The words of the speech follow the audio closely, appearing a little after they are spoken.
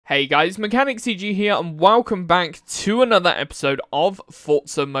Hey guys, Mechanic CG here, and welcome back to another episode of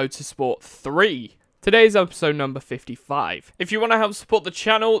Forza Motorsport 3. Today's episode number 55. If you want to help support the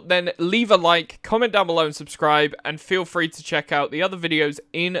channel, then leave a like, comment down below and subscribe, and feel free to check out the other videos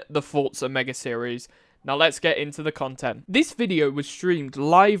in the Forza Mega Series. Now let's get into the content. This video was streamed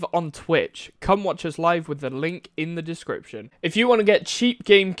live on Twitch. Come watch us live with the link in the description. If you want to get cheap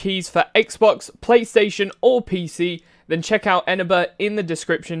game keys for Xbox, PlayStation, or PC, then check out Eneba in the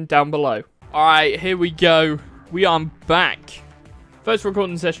description down below. Alright, here we go. We are back. First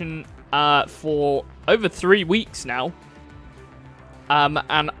recording session for over 3 weeks now.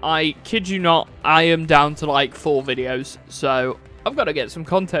 And I kid you not, I am down to like 4 videos. So I've got to get some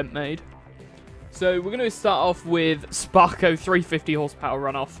content made. So we're going to start off with Sparco 350 horsepower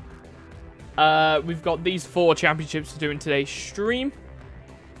runoff. We've got these 4 championships to do in today's stream.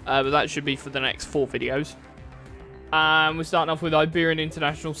 But that should be for the next 4 videos. We're starting off with Iberion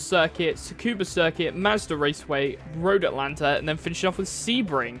International Circuit, Tsukuba Circuit, Mazda Raceway, Road Atlanta, and then finishing off with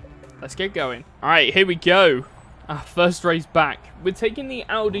Sebring. Let's get going. Alright, here we go. First race back. We're taking the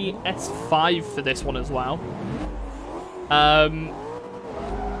Audi S5 for this one as well.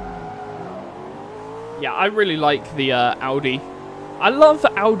 Yeah, I really like the Audi. I love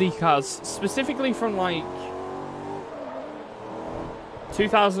Audi cars, specifically from like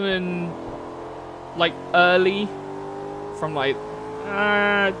 2000 and like early, from like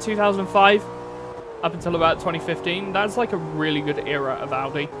 2005 up until about 2015. That's like a really good era of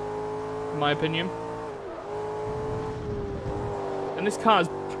Audi, in my opinion. And this car is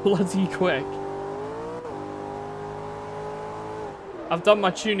bloody quick. I've done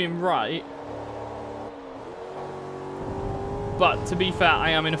my tuning right. But, to be fair, I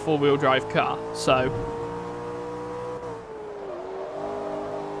am in a 4-wheel drive car, so...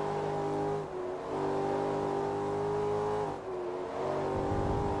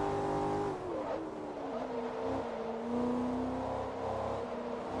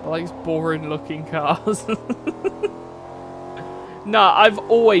 I like these boring-looking cars. No, I've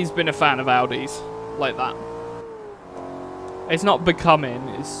always been a fan of Audis like that. It's not becoming,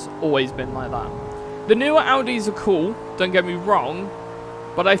 it's always been like that. The newer Audis are cool, don't get me wrong,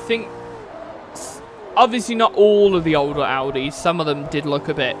 but I think, obviously not all of the older Audis, some of them did look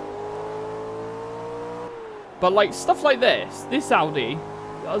a bit, but like stuff like this Audi,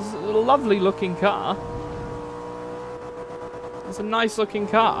 is a lovely looking car. It's a nice looking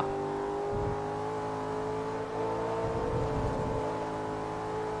car.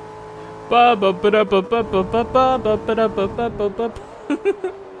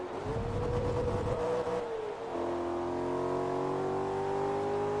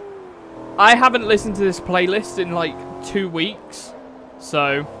 I haven't listened to this playlist in like 2 weeks,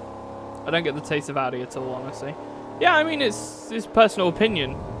 so I don't get the taste of Audi at all, honestly. Yeah, I mean, it's personal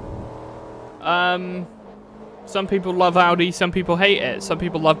opinion. Some people love Audi, some people hate it. Some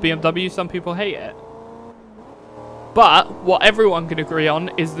people love BMW, some people hate it. But what everyone can agree on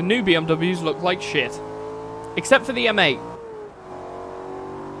is the new BMWs look like shit. Except for the M8.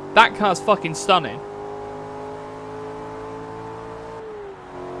 That car's fucking stunning.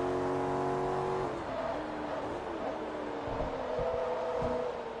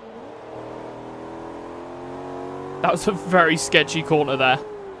 That was a very sketchy corner there.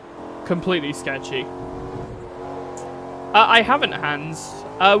 Completely sketchy. I haven't, Hans.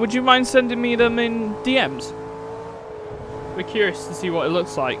 Would you mind sending me them in DMs? We're curious to see what it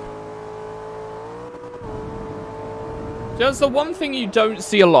looks like. Just the one thing you don't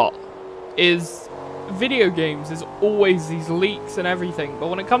see a lot is video games. There's always these leaks and everything. But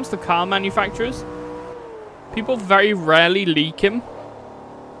when it comes to car manufacturers, people very rarely leak them.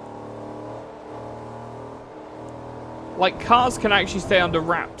 Like, cars can actually stay under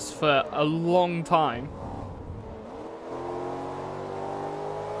wraps for a long time.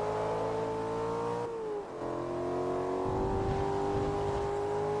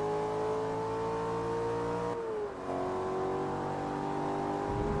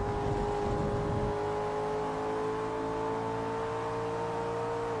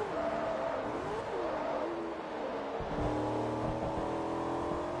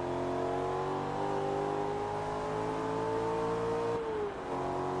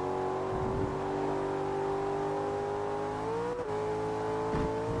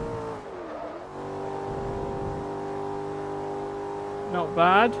 Not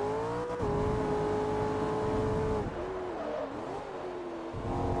bad.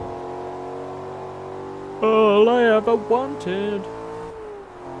 All I ever wanted.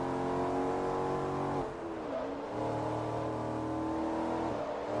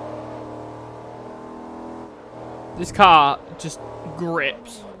 This car just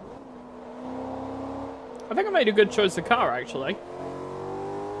grips. I think I made a good choice of car, actually.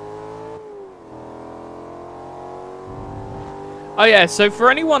 Oh yeah, so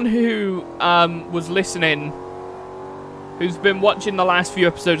for anyone who was listening, who's been watching the last few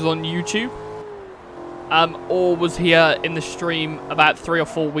episodes on YouTube, or was here in the stream about 3 or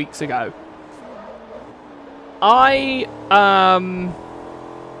 4 weeks ago, I,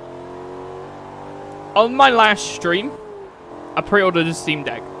 on my last stream, I pre-ordered a Steam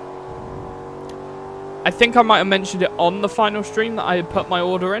Deck. I think I might have mentioned it on the final stream that I had put my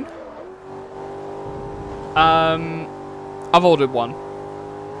order in. I've ordered one.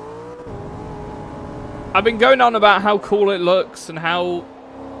 I've been going on about how cool it looks and how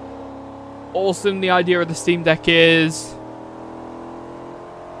awesome the idea of the Steam Deck is.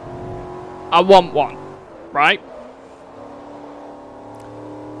 I want one, right?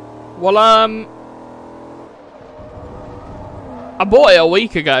 Well, I bought it a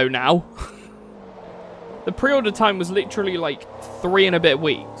week ago now. The pre-order time was literally like 3 and a bit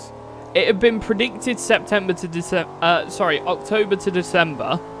weeks. It had been predicted October to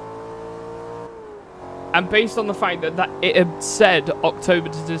December. And based on the fact that it had said October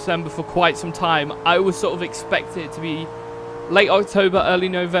to December for quite some time, I was sort of expecting it to be late October, early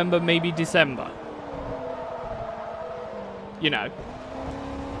November, maybe December. You know.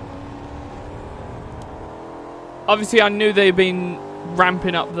 Obviously, I knew they'd been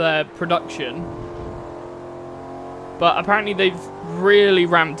ramping up their production. But apparently they've really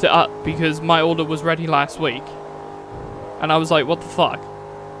ramped it up because my order was ready last week. And I was like, what the fuck?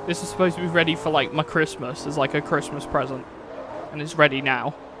 This is supposed to be ready for like my Christmas as like a Christmas present. And it's ready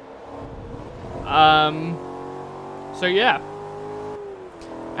now. So yeah.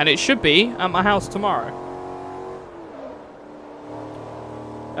 And it should be at my house tomorrow.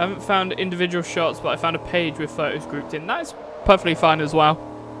 I haven't found individual shots, but I found a page with photos grouped in. That's perfectly fine as well.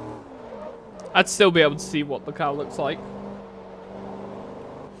 I'd still be able to see what the car looks like.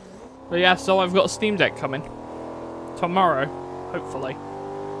 But yeah, so I've got a Steam Deck coming. Tomorrow, hopefully.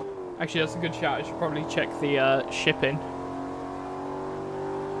 Actually, that's a good shout. I should probably check the shipping.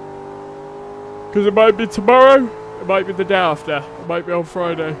 Because it might be tomorrow. It might be the day after. It might be on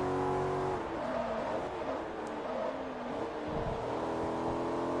Friday.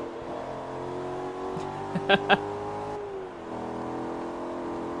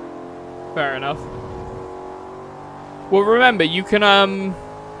 Fair enough. Well, remember, you can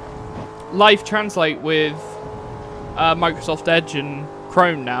live translate with Microsoft Edge and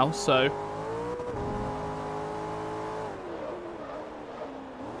Chrome now, so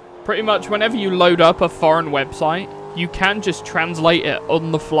pretty much whenever you load up a foreign website, you can just translate it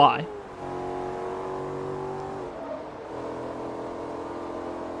on the fly.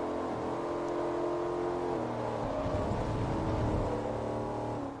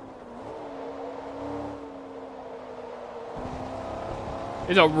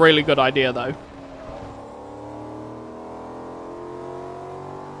 It's a really good idea, though.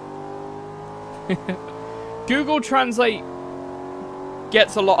 Google Translate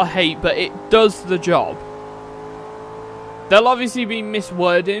gets a lot of hate, but it does the job. There'll obviously be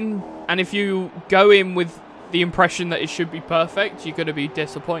miswording, and if you go in with the impression that it should be perfect, you're going to be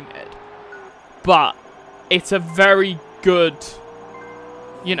disappointed. But it's a very good,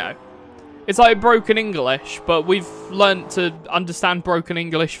 you know, it's like broken English, but we've learnt to understand broken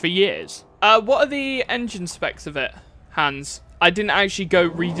English for years. What are the engine specs of it, Hans? I didn't actually go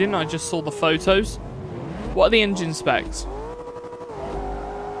reading, I just saw the photos. What are the engine specs?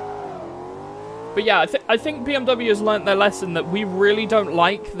 But yeah, I think BMW has learnt their lesson that we really don't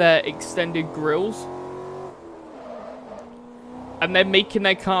like their extended grills. And they're making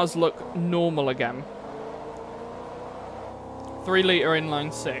their cars look normal again. 3-litre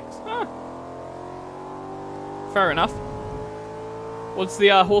inline 6. Ah. Fair enough. What's the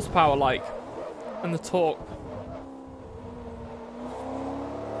horsepower like? And the torque?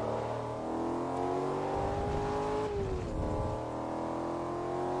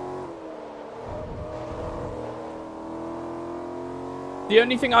 The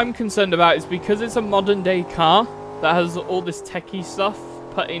only thing I'm concerned about is because it's a modern day car that has all this techie stuff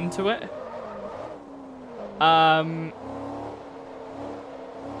put into it.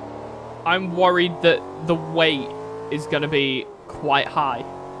 I'm worried that the weight is going to be quite high.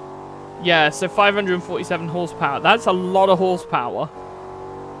 Yeah, so 547 horsepower. That's a lot of horsepower.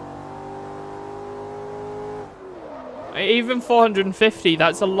 Even 450,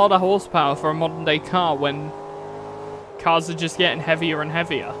 that's a lot of horsepower for a modern day car when cars are just getting heavier and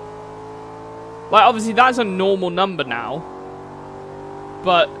heavier. Like, obviously, that's a normal number now.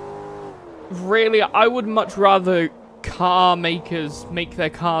 But really, I would much rather car makers make their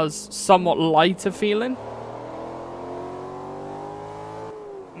cars somewhat lighter feeling.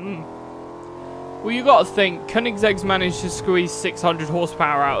 Well, you gotta think, Koenigsegg's managed to squeeze 600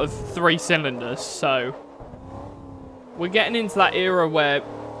 horsepower out of 3 cylinders, so... We're getting into that era where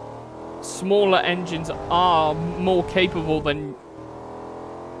smaller engines are more capable than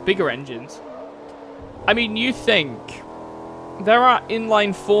bigger engines. I mean, you think there are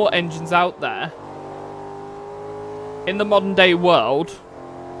inline 4 engines out there in the modern day world,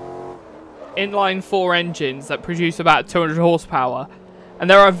 inline 4 engines that produce about 200 horsepower, and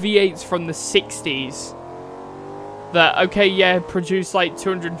there are V8s from the 60s that, okay, yeah, produce like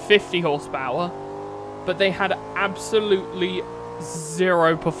 250 horsepower, but they had absolutely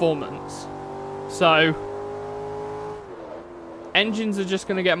zero performance. So, engines are just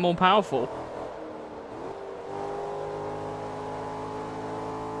going to get more powerful.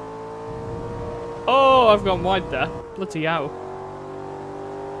 Oh, I've gone wide there. Bloody hell.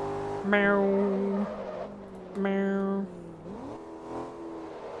 Meow. Meow.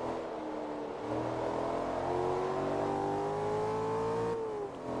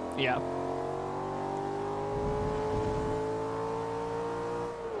 Yeah.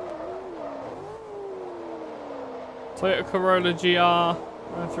 Toyota Corolla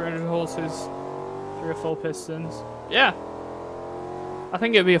GR, 300 horses, 3 or 4 pistons. Yeah. I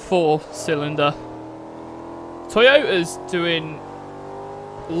think it'd be a 4-cylinder. Toyota's doing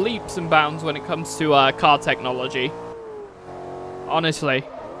leaps and bounds when it comes to car technology. Honestly.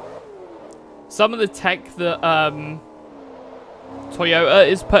 Some of the tech that Toyota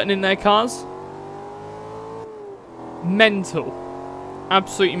is putting in their cars, mental.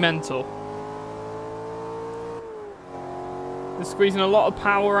 Absolutely mental. They're squeezing a lot of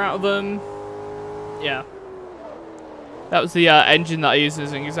power out of them. Yeah. That was the engine that I used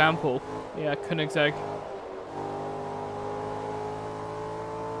as an example. Yeah, Koenigsegg.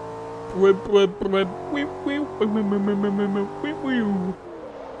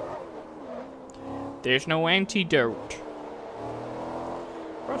 There's no antidote.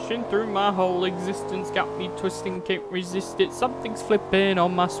 Rushing through my whole existence, got me twisting, can't resist it. Something's flipping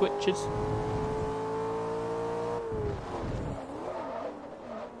on my switches.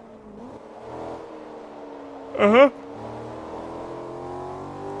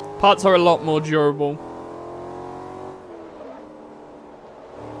 Parts are a lot more durable.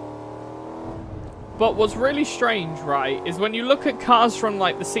 But what's really strange, right, is when you look at cars from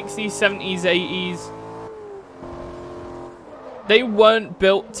like the 60s, 70s, 80s, they weren't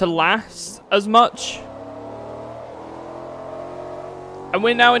built to last as much. And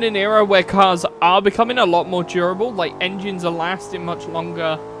we're now in an era where cars are becoming a lot more durable, like engines are lasting much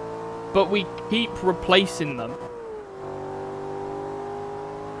longer, but we keep replacing them.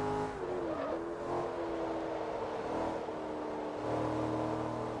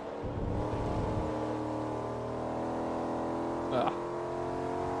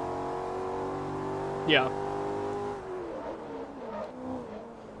 Yeah.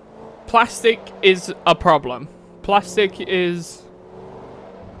 Plastic is a problem. Plastic is...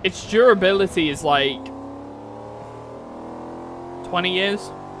 its durability is like 20 years.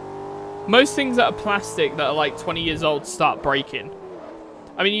 Most things that are plastic that are like 20 years old start breaking.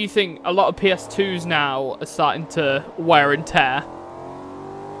 I mean, you think a lot of PS2s now are starting to wear and tear.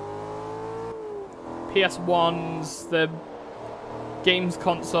 PS1s, the games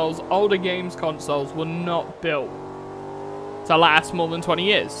consoles, older games consoles were not built to last more than 20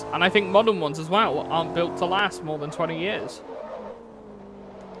 years. And I think modern ones as well aren't built to last more than 20 years.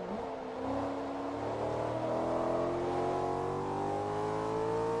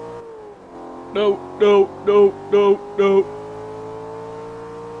 No, no, no, no, no.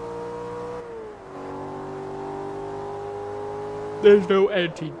 There's no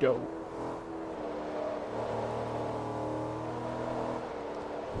antidote.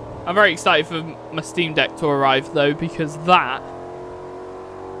 I'm very excited for my Steam Deck to arrive though, because that...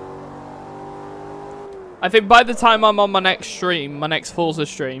 I think by the time I'm on my next stream, my next Forza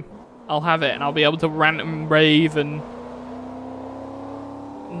stream, I'll have it and I'll be able to rant and rave and...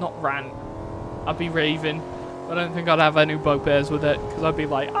 not rant. I'd be raving. I don't think I'd have any bugbears with it, because I'd be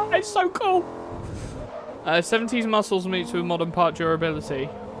like, oh, it's so cool! 70s muscles meets with modern part durability.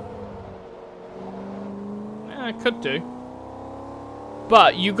 Yeah, I could do.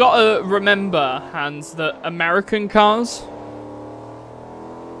 But you gotta remember, Hans, that American cars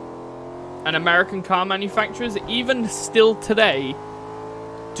and American car manufacturers, even still today,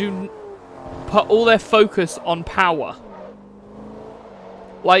 do put all their focus on power.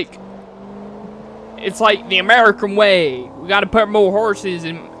 Like, it's like the American way. We gotta put more horses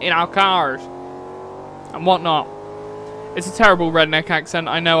in our cars and whatnot. It's a terrible redneck accent,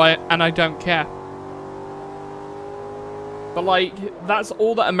 I know, and I don't care. But, like, that's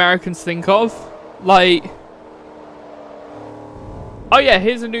all that Americans think of. Like, oh yeah,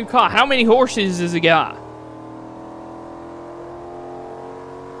 here's a new car. How many horses does it got?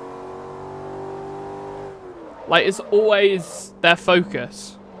 Like, it's always their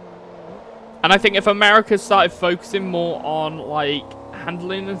focus. And I think if America started focusing more on, like,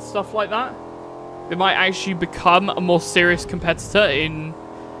 handling and stuff like that, they might actually become a more serious competitor in...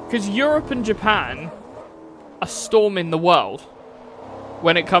 Because Europe and Japan are storming the world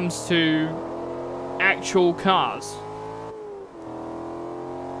when it comes to actual cars.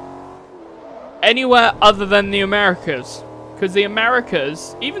 Anywhere other than the Americas. Because the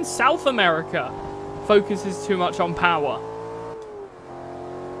Americas, even South America, focuses too much on power.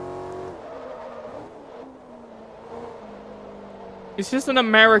 It's just an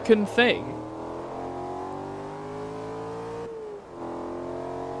American thing.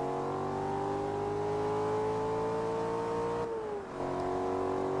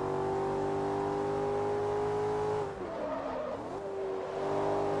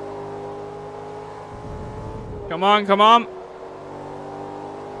 Come on, come on.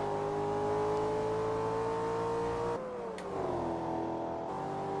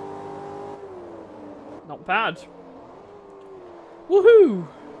 Not bad. Woohoo!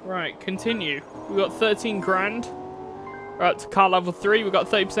 Right, continue. We got 13 grand. We're up to car level 3. We got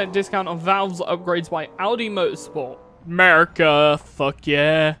 30% discount on valves upgrades by Audi Motorsport. America, fuck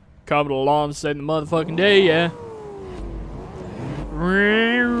yeah. Coming along, saving the motherfucking day, yeah.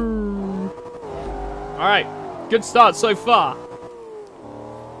 Alright, good start so far.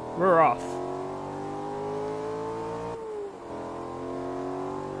 We're off.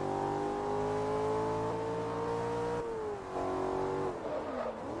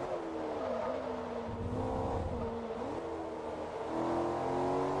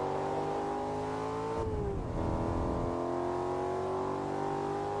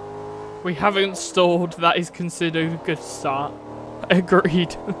 We haven't stalled. That is considered a good start.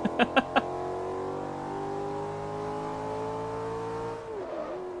 Agreed.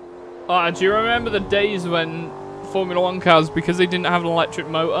 Do you remember the days when Formula 1 cars, because they didn't have an electric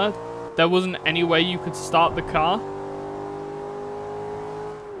motor, there wasn't any way you could start the car?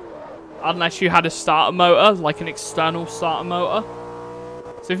 Unless you had a starter motor, like an external starter motor.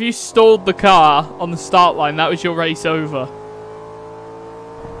 So if you stalled the car on the start line, that was your race over.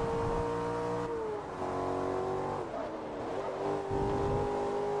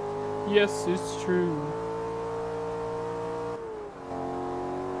 Yes, it's true.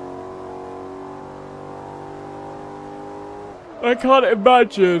 I can't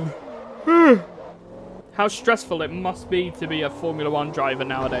imagine how stressful it must be to be a Formula 1 driver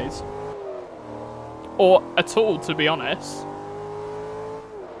nowadays. Or at all, to be honest.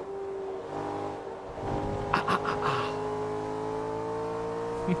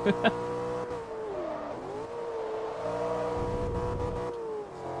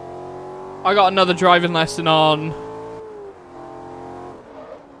 I got another driving lesson on.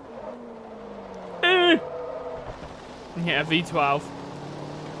 Yeah, V12.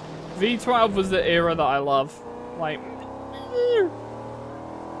 V12 was the era that I love. Like,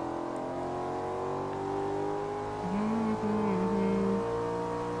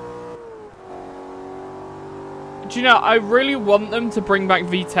 do you know, I really want them to bring back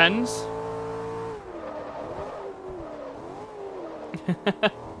V10s.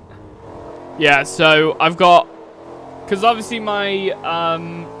 Yeah, so I've got, because obviously my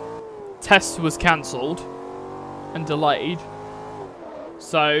test was cancelled and delayed.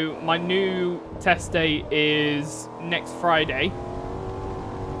 So my new test date is next Friday.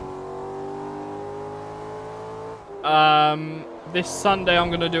 This Sunday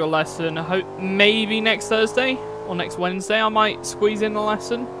I'm gonna do a lesson. Maybe next Thursday or next Wednesday I might squeeze in a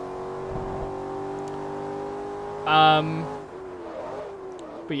lesson.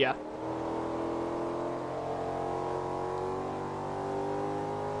 But yeah.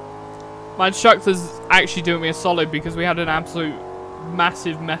 My instructor's actually doing me a solid because we had an absolute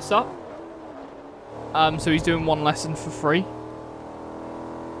massive mess up. So he's doing one lesson for free.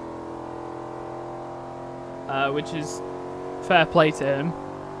 Which is fair play to him.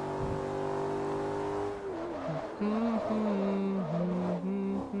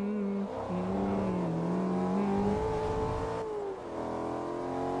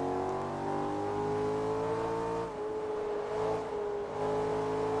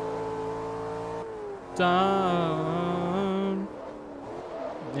 Down.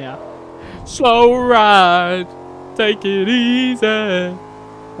 Yeah. Slow ride. Take it easy.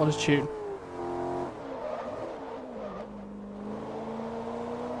 What a tune.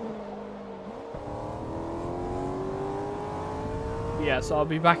 Yeah, so I'll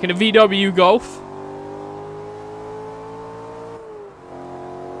be back in a VW Golf.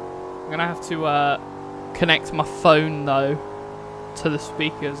 I'm gonna have to connect my phone though to the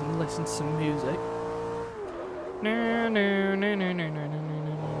speakers and listen to some music. No, no, no, no, no, no, no, no, no.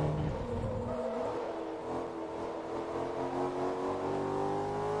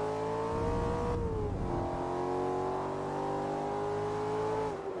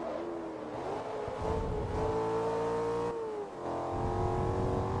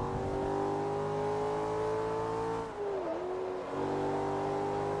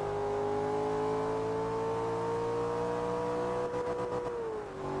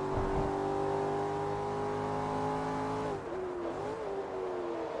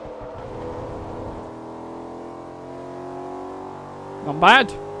 Not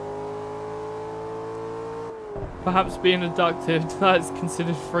bad. Perhaps being abducted, that is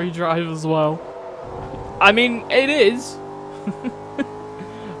considered free drive as well. I mean, it is.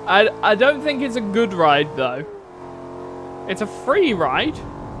 I don't think it's a good ride, though. It's a free ride,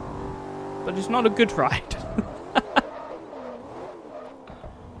 but it's not a good ride.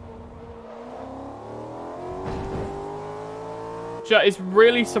 It's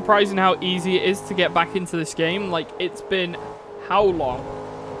really surprising how easy it is to get back into this game. Like, it's been... how long?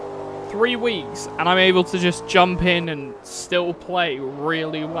 3 weeks, and I'm able to just jump in and still play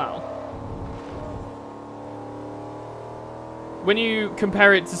really well. When you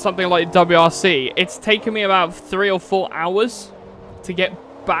compare it to something like WRC, it's taken me about 3 or 4 hours to get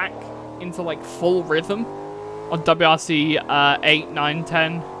back into like full rhythm on WRC 8, 9,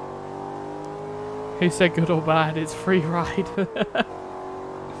 10. Who said good or bad? It's free ride.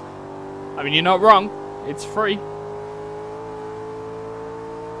 I mean, you're not wrong. It's free.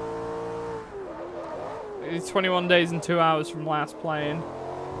 It's 21 days and 2 hours from last playing.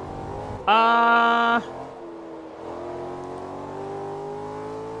 I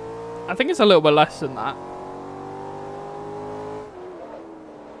think it's a little bit less than that.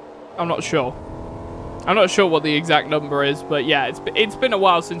 I'm not sure. I'm not sure what the exact number is, but yeah, it's been a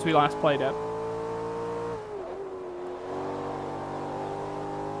while since we last played it.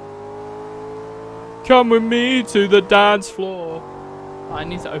 Come with me to the dance floor. I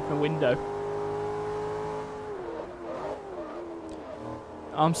need to open a window.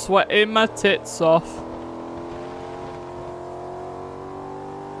 I'm sweating my tits off.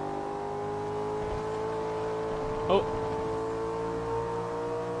 Oh.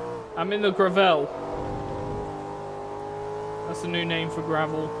 I'm in the gravel. That's a new name for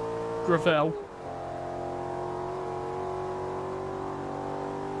gravel. Gravel.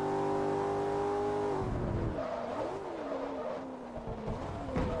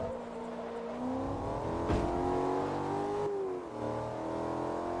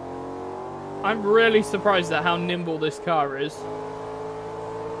 I'm really surprised at how nimble this car is.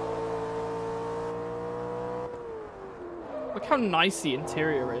 Look how nice the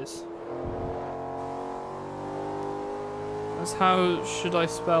interior is. That's how should I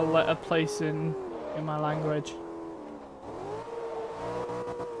spell letter placing in my language?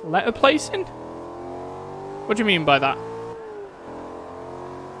 Letter placing? What do you mean by that?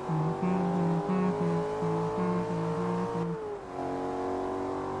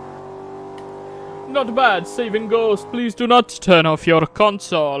 Not bad, saving Ghost. Please do not turn off your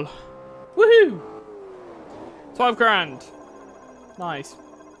console. Woohoo! 12 grand. Nice.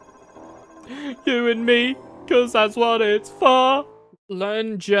 You and me, because that's what it's for.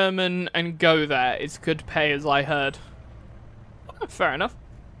 Learn German and go there. It's good pay, as I heard. Oh, fair enough.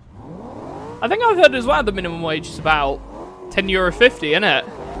 I think I've heard as well the minimum wage is about €10.50, isn't it?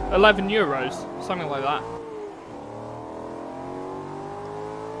 11 euros, something like that.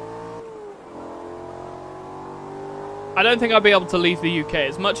 I don't think I'll be able to leave the UK.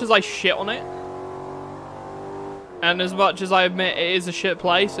 As much as I shit on it, and as much as I admit it is a shit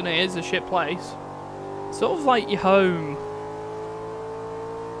place, and it is a shit place, it's sort of like your home.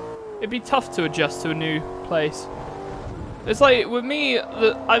 It'd be tough to adjust to a new place. It's like, with me,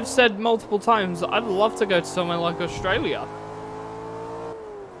 I've said multiple times, I'd love to go to somewhere like Australia.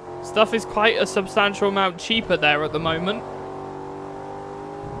 Stuff is quite a substantial amount cheaper there at the moment.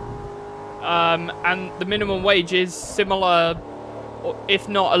 And the minimum wage is similar, if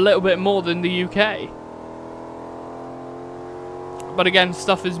not a little bit more than the UK. But again,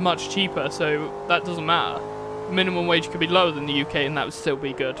 stuff is much cheaper, so that doesn't matter. Minimum wage could be lower than the UK and that would still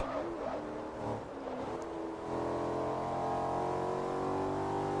be good.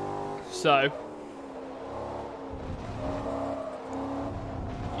 So,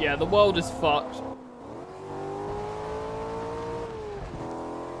 yeah, the world is fucked.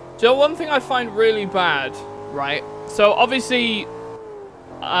 So one thing I find really bad, right? So obviously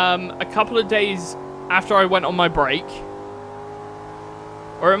a couple of days after I went on my break.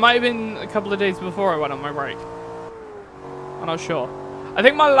 Or it might have been a couple of days before I went on my break. I'm not sure. I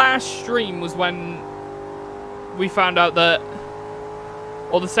think my last stream was when we found out that...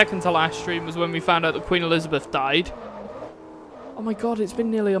 Or the second to last stream was when we found out that Queen Elizabeth died. Oh my god, it's been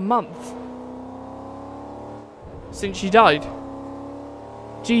nearly a month since she died.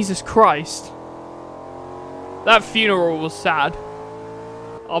 Jesus Christ. That funeral was sad.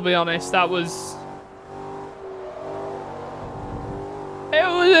 I'll be honest, that was...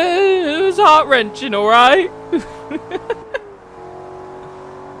 It was heart-wrenching, alright?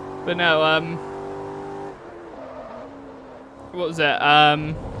 But no, what was it?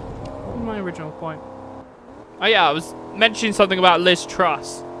 What was my original point? Oh yeah, I was mentioning something about Liz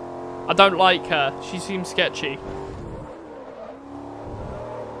Truss. I don't like her. She seems sketchy.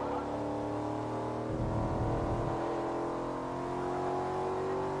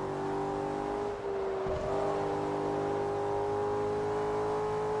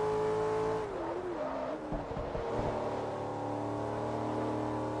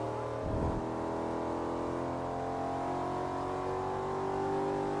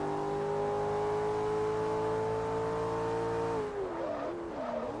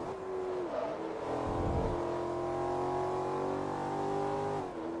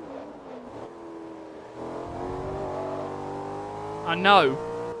 I know.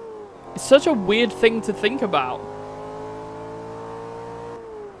 It's such a weird thing to think about.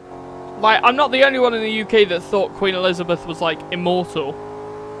 Like, I'm not the only one in the UK that thought Queen Elizabeth was, like, immortal.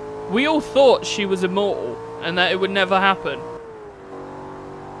 We all thought she was immortal and that it would never happen.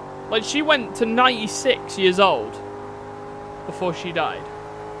 Like, she went to 96 years old before she died.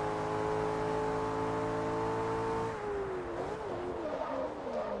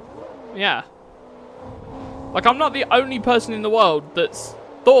 Yeah. Like, I'm not the only person in the world that's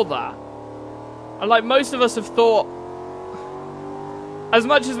thought that. And, like, most of us have thought... As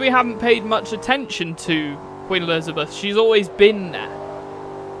much as we haven't paid much attention to Queen Elizabeth, she's always been there.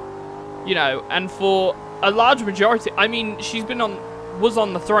 You know, and for a large majority... I mean, she's been on... was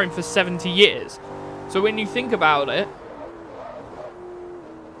on the throne for 70 years. So when you think about it...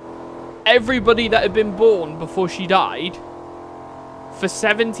 Everybody that had been born before she died... For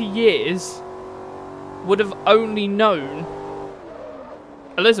 70 years... would have only known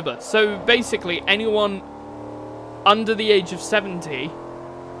Elizabeth. So basically anyone under the age of 70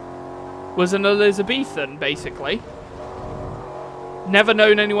 was an Elizabethan, basically. Never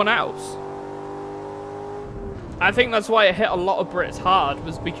known anyone else. I think that's why it hit a lot of Brits hard,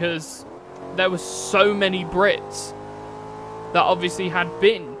 was because there were so many Brits that obviously had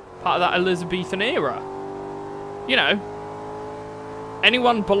been part of that Elizabethan era. You know,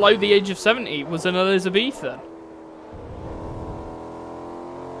 anyone below the age of 70 was an Elizabethan.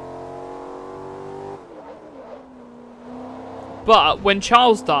 But when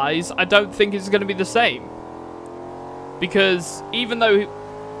Charles dies, I don't think it's going to be the same. Because even though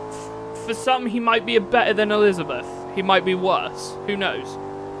for some he might be better than Elizabeth, he might be worse. Who knows?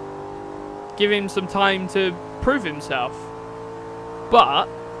 Give him some time to prove himself. But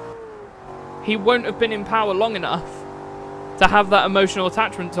he won't have been in power long enough to have that emotional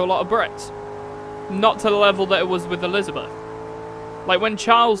attachment to a lot of Brits. Not to the level that it was with Elizabeth. Like, when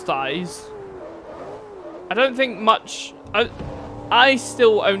Charles dies, I don't think much... I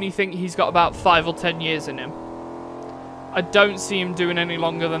still only think he's got about 5 or 10 years in him. I don't see him doing any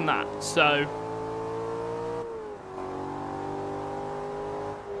longer than that, so...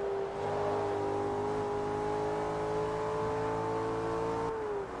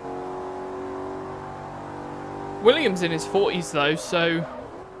 William's in his 40s though, so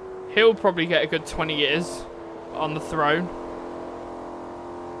he'll probably get a good 20 years on the throne.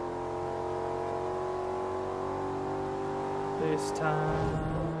 This time...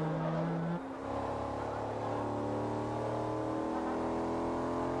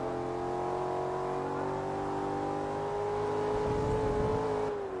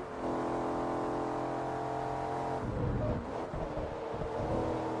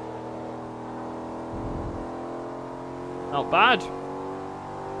 Not bad.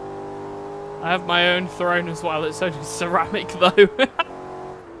 I have my own throne as well. It's only ceramic though.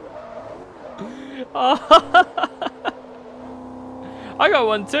 I got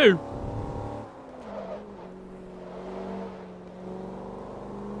one too.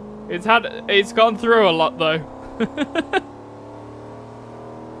 It's gone through a lot though.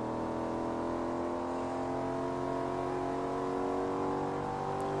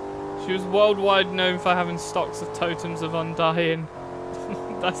 She was worldwide known for having stocks of totems of undying.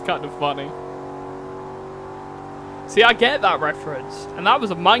 That's kind of funny. See, I get that reference. And that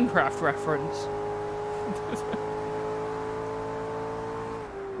was a Minecraft reference.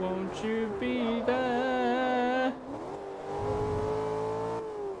 Won't you be there?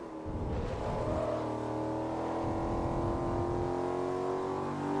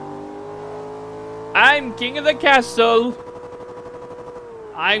 I'm king of the castle.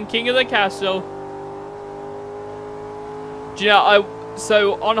 I'm king of the castle. Do you know,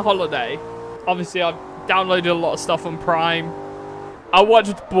 so on holiday, obviously I've downloaded a lot of stuff on Prime. I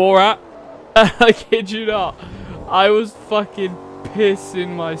watched Borat. I kid you not. I was fucking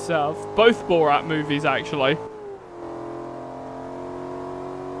pissing myself. Both Borat movies, actually.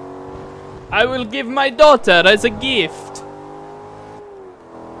 I will give my daughter as a gift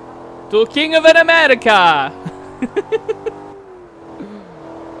to King of America.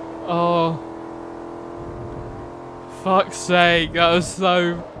 Oh, fuck's sake! That was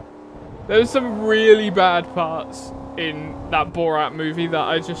so. There was some really bad parts in that Borat movie that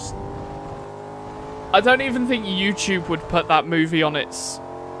I don't even think YouTube would put that movie on its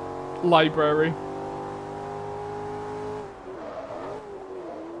library.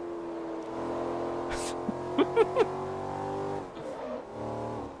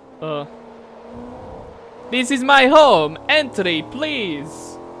 This is my home. Entry,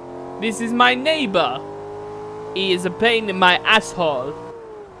 please. This is my neighbor. He is a pain in my asshole.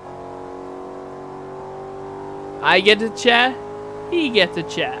 I get a chair. He gets a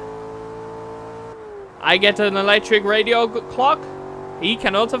chair. I get an electric radio clock. He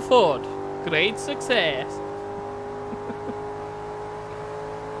cannot afford. Great success.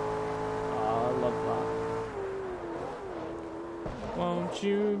 Oh, I love that. Won't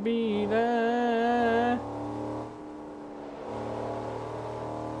you be there?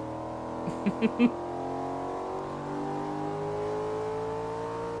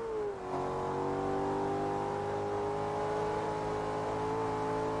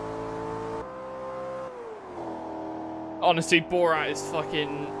 Honestly, Borat is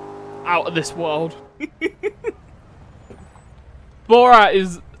fucking out of this world. Borat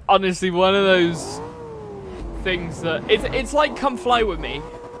is honestly one of those things that it's like Come Fly With Me.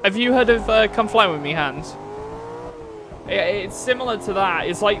 Have you heard of Come Fly With Me, Hans? It's similar to that.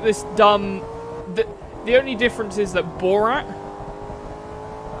 It's like this dumb. The only difference is that Borat.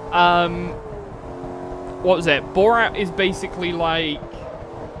 What was it? Borat is basically like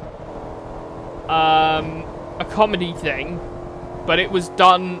a comedy thing, but it was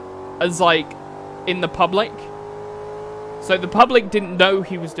done as like in the public. So the public didn't know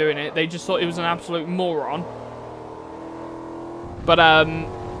he was doing it. They just thought he was an absolute moron. But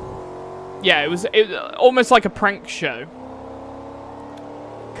yeah, it was almost like a prank show.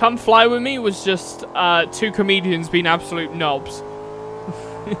 Come Fly With Me was just two comedians being absolute knobs.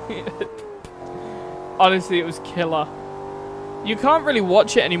 Honestly, it was killer. You can't really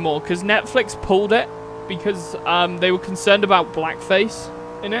watch it anymore because Netflix pulled it because they were concerned about blackface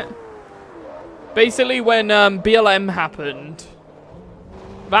in it. Basically, when BLM happened,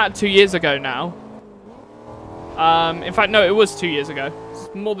 about 2 years ago now. In fact, no, it was 2 years ago.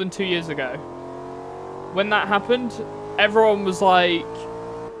 It's more than 2 years ago. When that happened, everyone was like,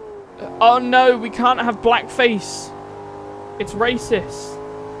 oh no, we can't have blackface. It's racist.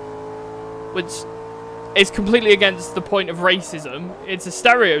 Which is completely against the point of racism. It's a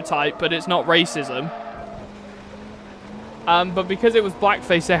stereotype, but it's not racism. But because it was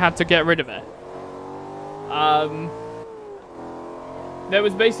blackface, they had to get rid of it. There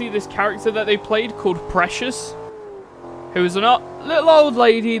was basically this character that they played called Precious, who was a little old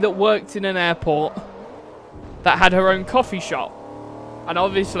lady that worked in an airport that had her own coffee shop. And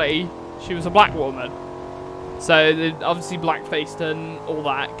obviously, she was a black woman. So, they obviously blackfaced and all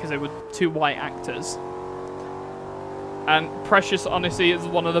that, because they were two white actors. And Precious, honestly, is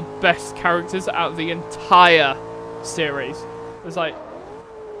one of the best characters out of the entire series. It's like,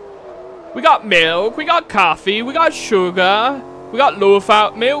 we got milk, we got coffee, we got sugar, we got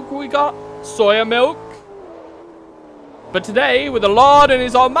low-fat milk, we got soya milk. But today, with the Lord and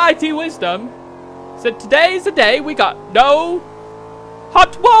His almighty wisdom, said today's the day we got no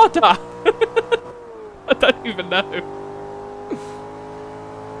hot water. I don't even know.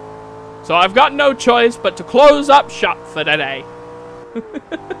 So I've got no choice but to close up shop for today.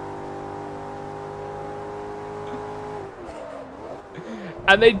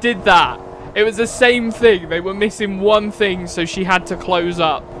 And they did that. It was the same thing. They were missing one thing, so she had to close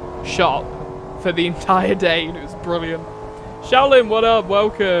up shop for the entire day, and it was brilliant. Shaolin, what up?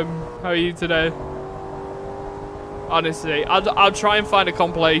 Welcome. How are you today? Honestly, I'll try and find a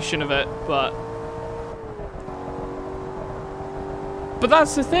compilation of it, but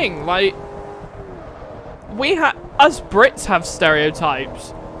that's the thing, like, us Brits have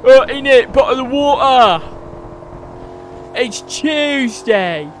stereotypes. In it, bottle of water. It's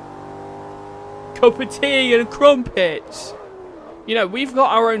Tuesday. Cup of tea and crumpets. You know, we've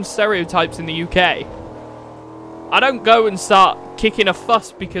got our own stereotypes in the UK. I don't go and start kicking a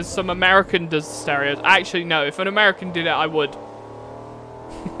fuss because some American does stereotypes. Actually, no. If an American did it, I would.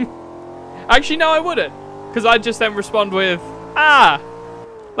 Actually, no, I wouldn't. Because I'd just then respond with,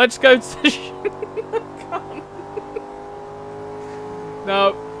 let's go to the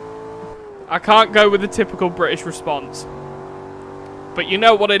No. I can't go with the typical British response. But you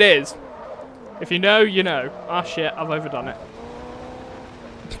know what it is. If you know, you know. Ah, shit, I've overdone it.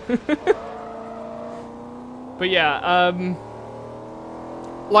 But yeah,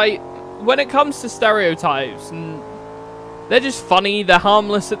 like, when it comes to stereotypes, they're just funny, they're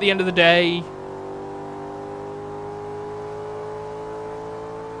harmless at the end of the day.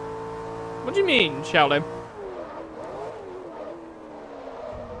 What do you mean, Sheldon?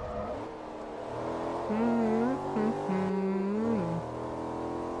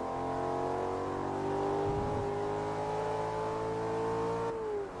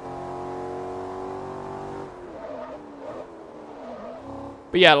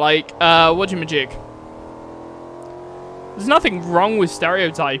 But yeah, like, whatchamajig. There's nothing wrong with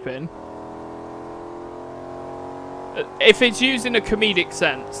stereotyping. If it's used in a comedic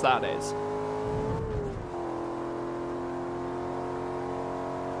sense, that is.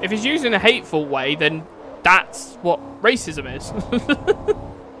 If it's used in a hateful way, then that's what racism is.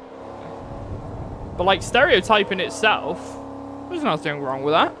 But like, stereotyping itself, there's nothing wrong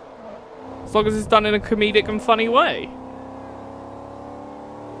with that. As long as it's done in a comedic and funny way.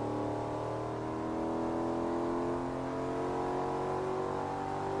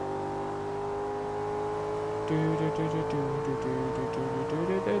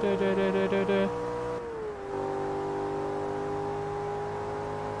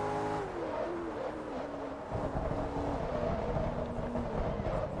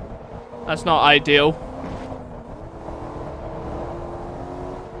 That's not ideal.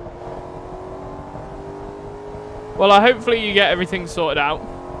 Well, hopefully you get everything sorted out.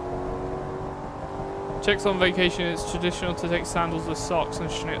 Chicks on vacation, it's traditional to take sandals with socks and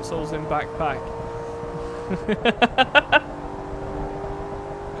schnitzels in backpack.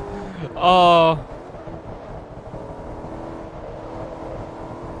 Oh.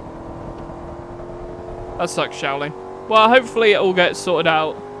 That sucks, Shaolin. Well, hopefully it all gets sorted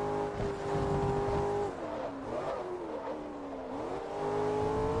out.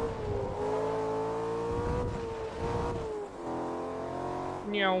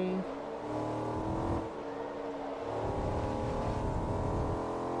 Meow.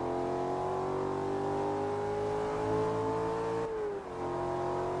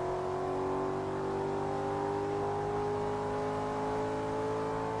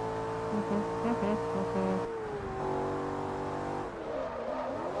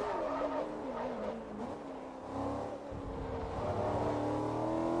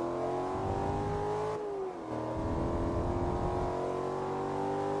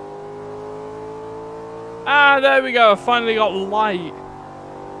 Ah, there we go. I finally got light.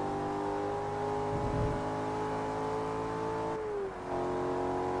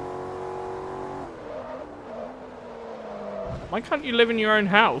 Why can't you live in your own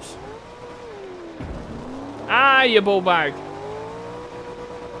house? Ah, you ball bag.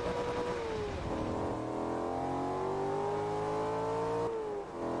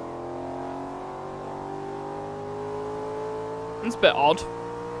 That's a bit odd.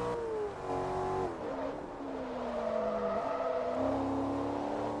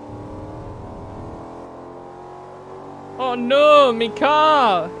 Oh no, my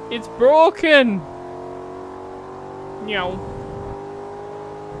car! It's broken! Meow.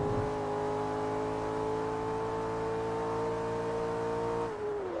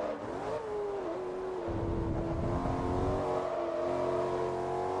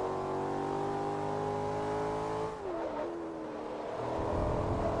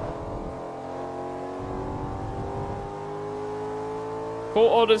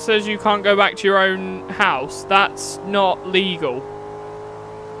 Court order says you can't go back to your own house. That's not legal.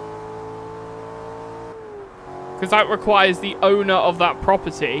 Because that requires the owner of that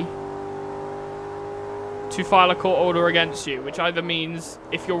property to file a court order against you. Which either means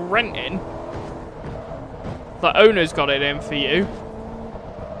if you're renting, the owner's got it in for you.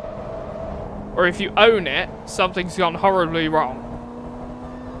 Or if you own it, something's gone horribly wrong.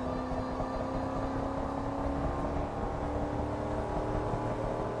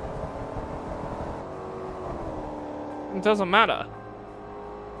 It doesn't matter.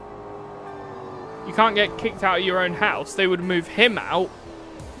 You can't get kicked out of your own house. They would move him out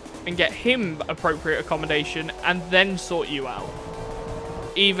and get him appropriate accommodation and then sort you out.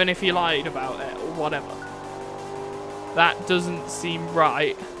 Even if you lied about it or whatever. That doesn't seem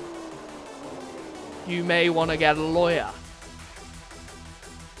right. You may want to get a lawyer.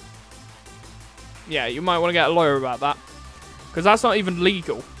 Yeah, you might want to get a lawyer about that. Because that's not even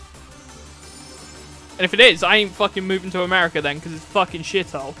legal. And if it is, I ain't fucking moving to America then, because it's fucking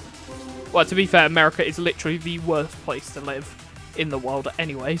shithole. Well, to be fair, America is literally the worst place to live in the world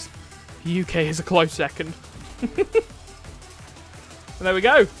anyways. The UK is a close second. And there we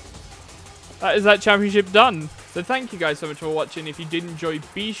go. That is that championship done. So thank you guys so much for watching. If you did enjoy,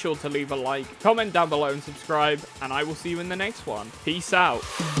 be sure to leave a like, comment down below and subscribe. And I will see you in the next one. Peace out.